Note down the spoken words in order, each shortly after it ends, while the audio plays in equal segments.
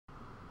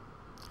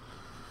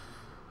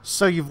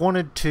So you've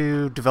wanted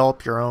to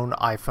develop your own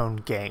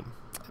iPhone game,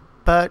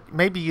 but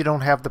maybe you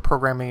don't have the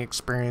programming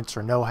experience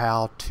or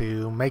know-how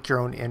to make your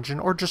own engine,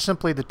 or just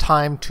simply the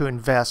time to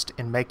invest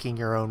in making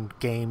your own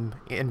game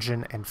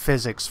engine and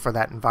physics for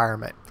that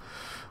environment.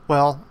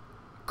 Well,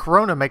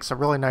 Corona makes a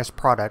really nice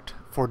product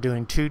for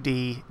doing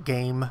 2D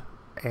game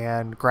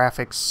and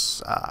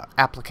graphics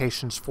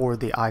applications for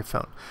the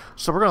iPhone.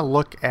 So we're going to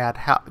look at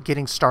how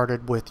getting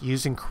started with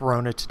using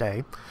Corona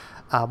today.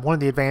 One of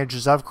the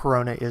advantages of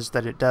Corona is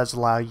that it does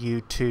allow you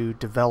to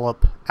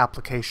develop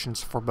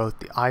applications for both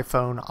the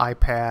iPhone,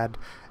 iPad,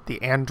 the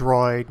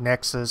Android,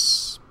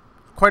 Nexus,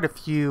 quite a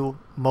few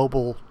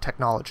mobile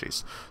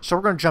technologies. So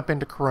we're going to jump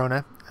into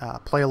Corona,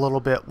 play a little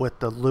bit with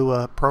the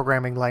Lua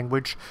programming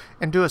language,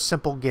 and do a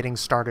simple getting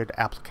started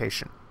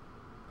application.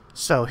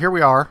 So here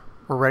we are.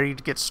 We're ready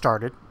to get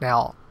started.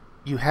 Now,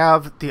 you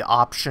have the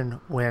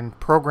option when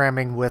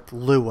programming with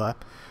Lua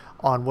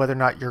on whether or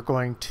not you're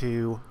going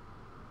to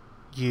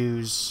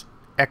use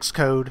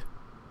Xcode,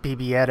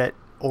 BBEdit,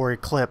 or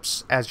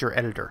Eclipse as your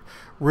editor.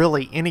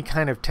 Really, any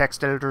kind of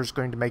text editor is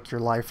going to make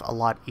your life a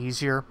lot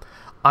easier.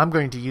 I'm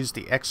going to use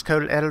the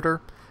Xcode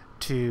editor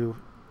to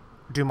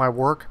do my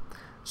work,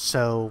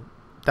 so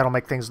that'll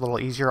make things a little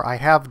easier. I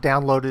have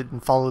downloaded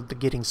and followed the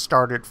getting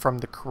started from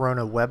the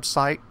Corona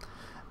website.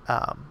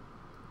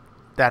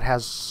 That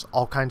has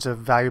all kinds of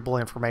valuable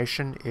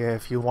information.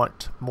 If you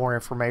want more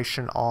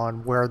information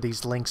on where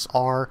these links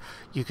are,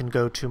 you can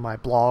go to my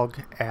blog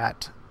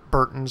at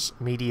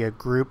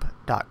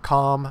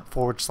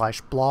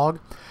burtonsmediagroup.com/blog,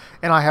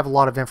 and I have a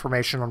lot of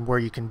information on where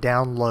you can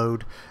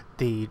download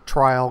the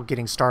trial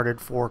getting started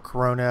for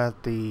Corona,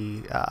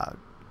 the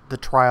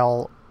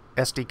trial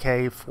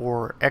SDK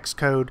for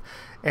Xcode,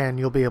 and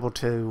you'll be able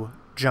to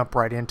jump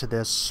right into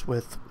this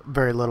with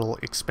very little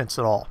expense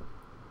at all.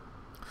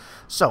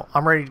 So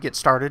I'm ready to get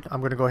started.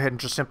 I'm going to go ahead and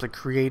just simply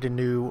create a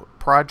new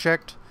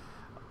project.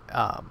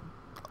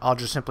 I'll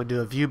just simply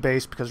do a view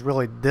base because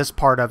really this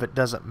part of it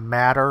doesn't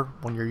matter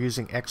when you're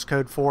using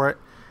Xcode for it.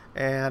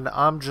 And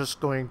I'm just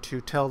going to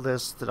tell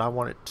this that I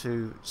want it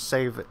to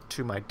save it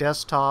to my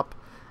desktop,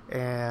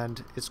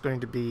 and it's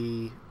going to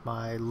be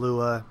my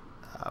Lua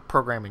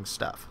programming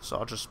stuff. So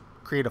I'll just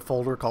create a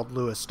folder called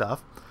Lua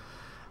stuff,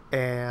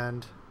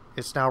 and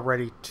it's now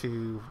ready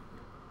to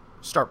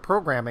start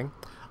programming.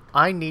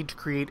 I need to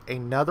create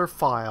another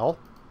file,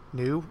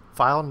 new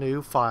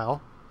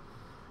file,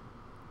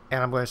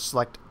 and I'm going to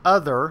select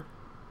other,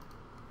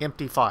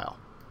 empty file.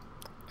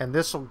 And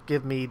this will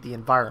give me the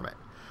environment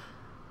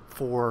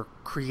for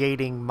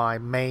creating my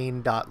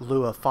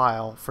main.lua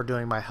file for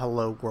doing my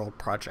Hello World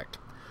project.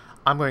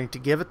 I'm going to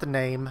give it the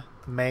name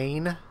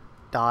main.lua,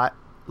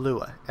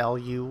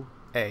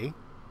 L-U-A,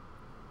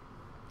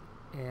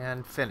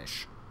 and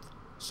finish.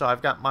 So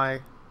I've got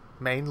my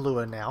main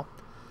Lua now.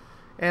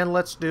 And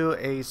let's do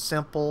a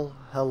simple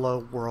Hello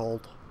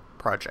World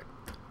project.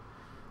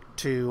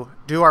 To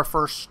do our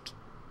first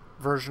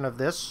version of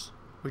this,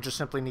 we just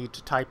simply need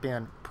to type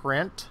in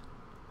print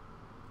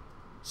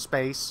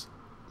space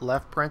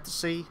left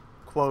parenthesis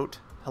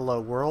quote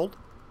hello world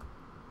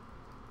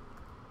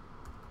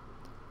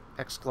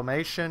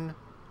exclamation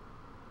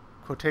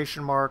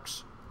quotation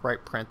marks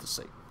right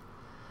parenthesis.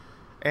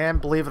 And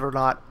believe it or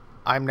not,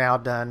 I'm now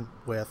done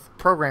with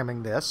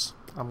programming this.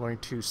 I'm going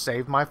to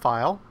save my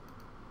file,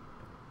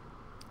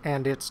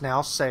 and it's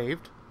now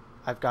saved.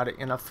 I've got it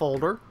in a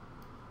folder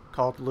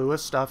called Lua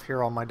stuff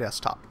here on my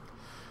desktop.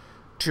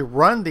 To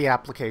run the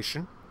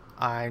application,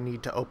 I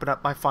need to open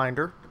up my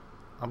Finder.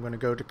 I'm going to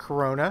go to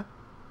Corona,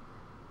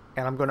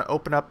 and I'm going to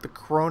open up the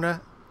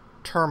Corona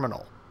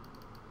terminal.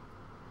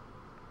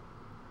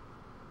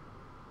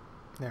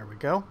 There we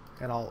go.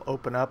 And I'll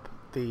open up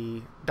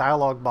the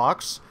dialog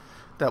box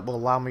that will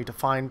allow me to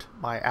find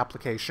my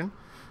application.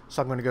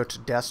 So I'm going to go to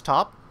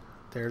Desktop.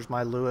 There's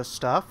my Lua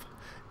stuff.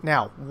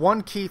 Now,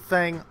 one key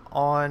thing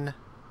on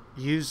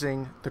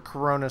using the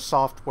Corona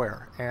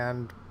software,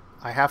 and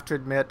I have to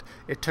admit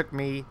it took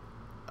me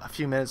a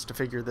few minutes to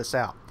figure this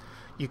out.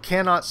 You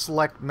cannot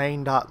select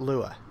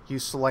main.lua. You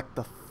select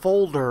the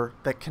folder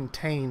that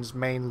contains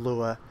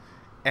main.lua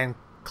and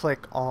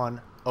click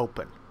on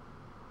Open.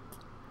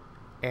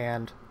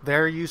 And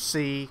there you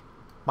see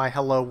my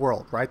Hello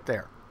World right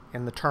there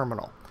in the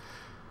terminal.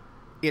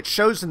 It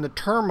shows in the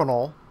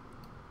terminal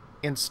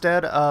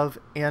instead of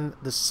in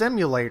the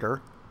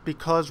simulator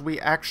because we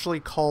actually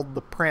called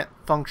the print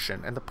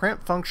function, and the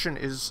print function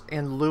is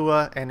in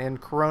Lua and in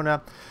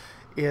Corona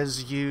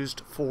is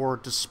used for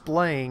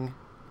displaying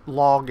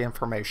log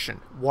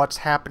information, what's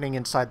happening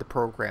inside the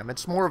program.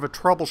 It's more of a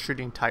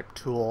troubleshooting type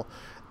tool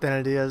than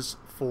it is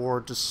for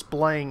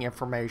displaying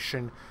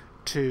information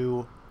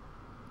to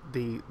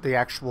the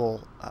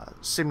actual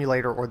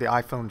simulator or the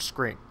iPhone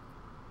screen.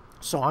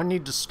 So I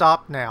need to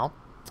stop now.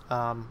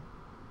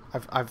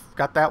 I've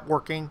got that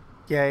working.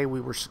 Yay, we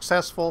were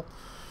successful.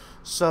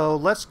 So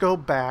let's go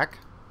back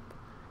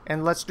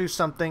and let's do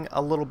something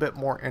a little bit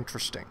more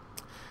interesting.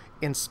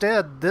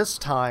 Instead, this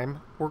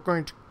time, we're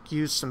going to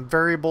use some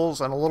variables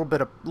and a little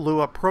bit of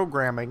Lua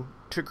programming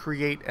to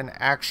create an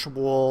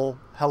actual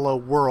hello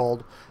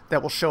world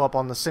that will show up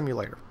on the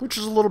simulator, which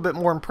is a little bit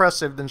more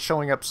impressive than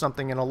showing up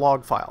something in a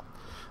log file.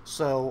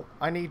 So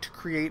I need to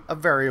create a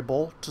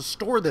variable to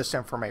store this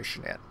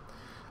information in.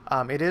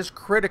 It is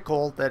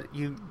critical that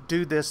you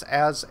do this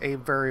as a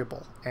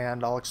variable,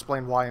 and I'll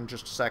explain why in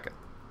just a second.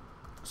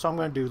 So I'm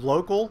going to do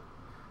local,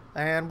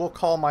 and we'll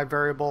call my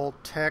variable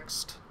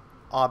text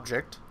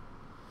object,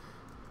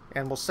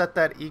 and we'll set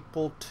that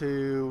equal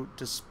to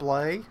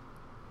display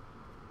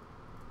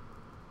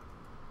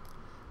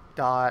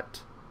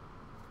dot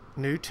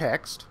new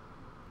text.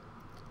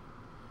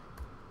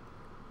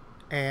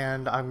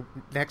 And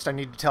next I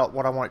need to tell it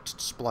what I want it to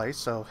display,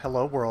 so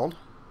hello world.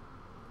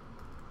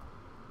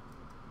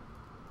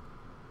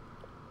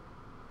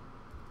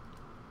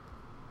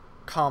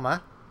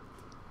 Comma.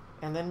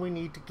 And then we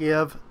need to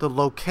give the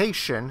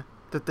location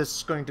that this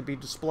is going to be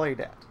displayed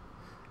at.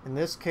 In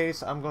this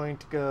case, I'm going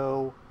to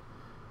go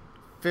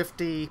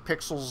 50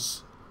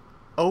 pixels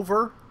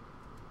over,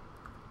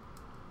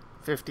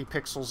 50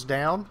 pixels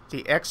down.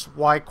 The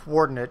XY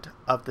coordinate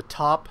of the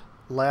top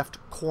left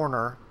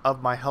corner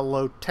of my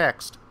hello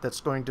text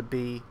that's going to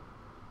be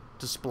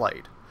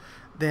displayed.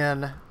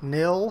 Then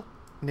nil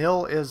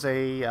is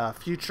a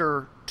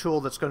future tool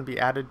that's going to be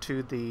added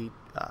to the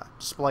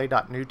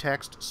display.new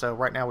text. So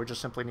right now we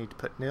just simply need to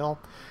put nil.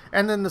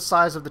 And then the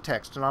size of the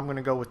text, and I'm going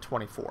to go with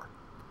 24.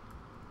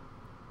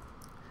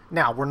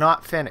 Now we're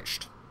not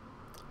finished.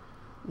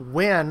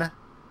 When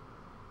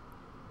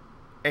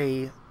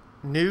a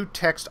new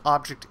text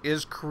object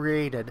is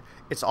created,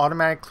 it's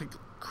automatically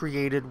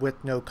created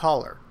with no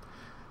color.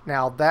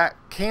 Now that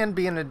can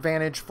be an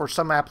advantage for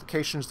some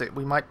applications that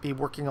we might be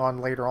working on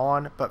later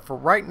on, but for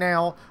right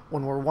now,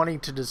 when we're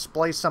wanting to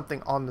display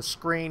something on the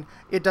screen,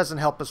 it doesn't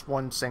help us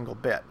one single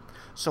bit.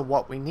 So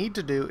what we need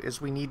to do is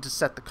we need to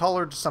set the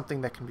color to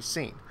something that can be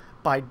seen.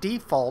 By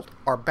default,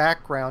 our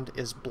background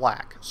is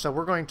black, so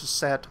we're going to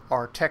set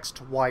our text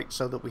to white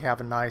so that we have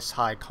a nice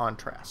high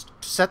contrast.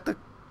 To set the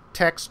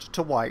text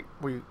to white,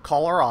 we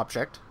call our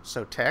object,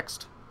 so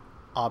text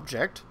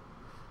object,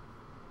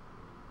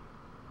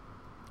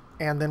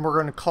 and then we're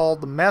going to call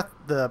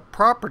the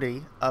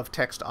property of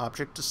text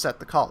object to set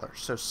the color.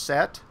 So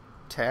set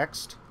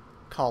text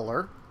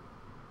color,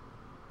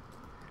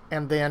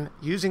 and then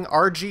using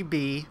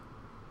RGB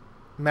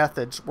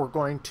methods, we're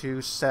going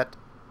to set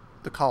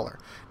the color.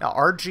 Now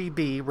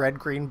RGB, red,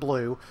 green,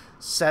 blue,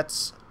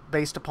 sets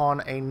based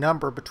upon a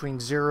number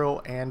between 0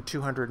 and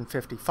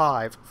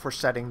 255 for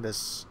setting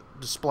this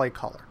display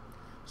color.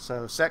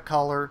 So set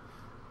color,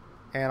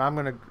 and I'm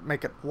going to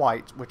make it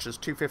white, which is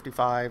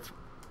 255,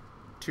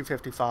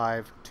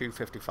 255,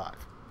 255.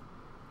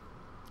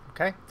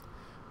 Okay,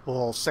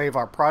 we'll save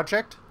our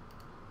project,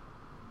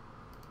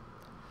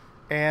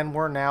 and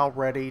we're now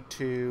ready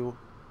to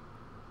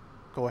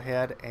go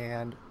ahead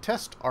and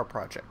test our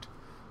project.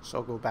 So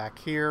I'll go back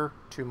here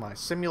to my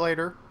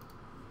simulator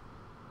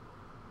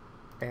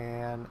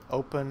and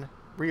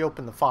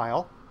reopen the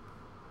file,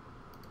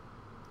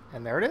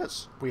 and there it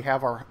is. We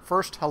have our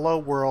first hello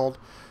world.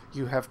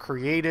 You have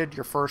created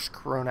your first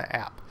Corona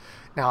app.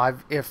 Now,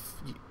 if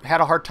you had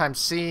a hard time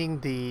seeing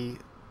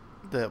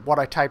what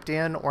I typed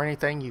in or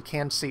anything, you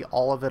can see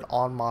all of it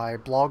on my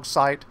blog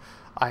site.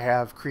 I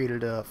have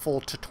created a full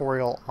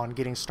tutorial on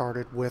getting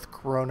started with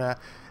Corona,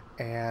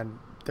 and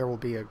there will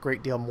be a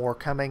great deal more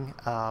coming.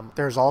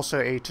 There's also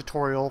a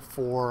tutorial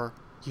for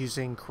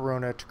using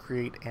Corona to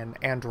create an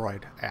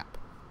Android app.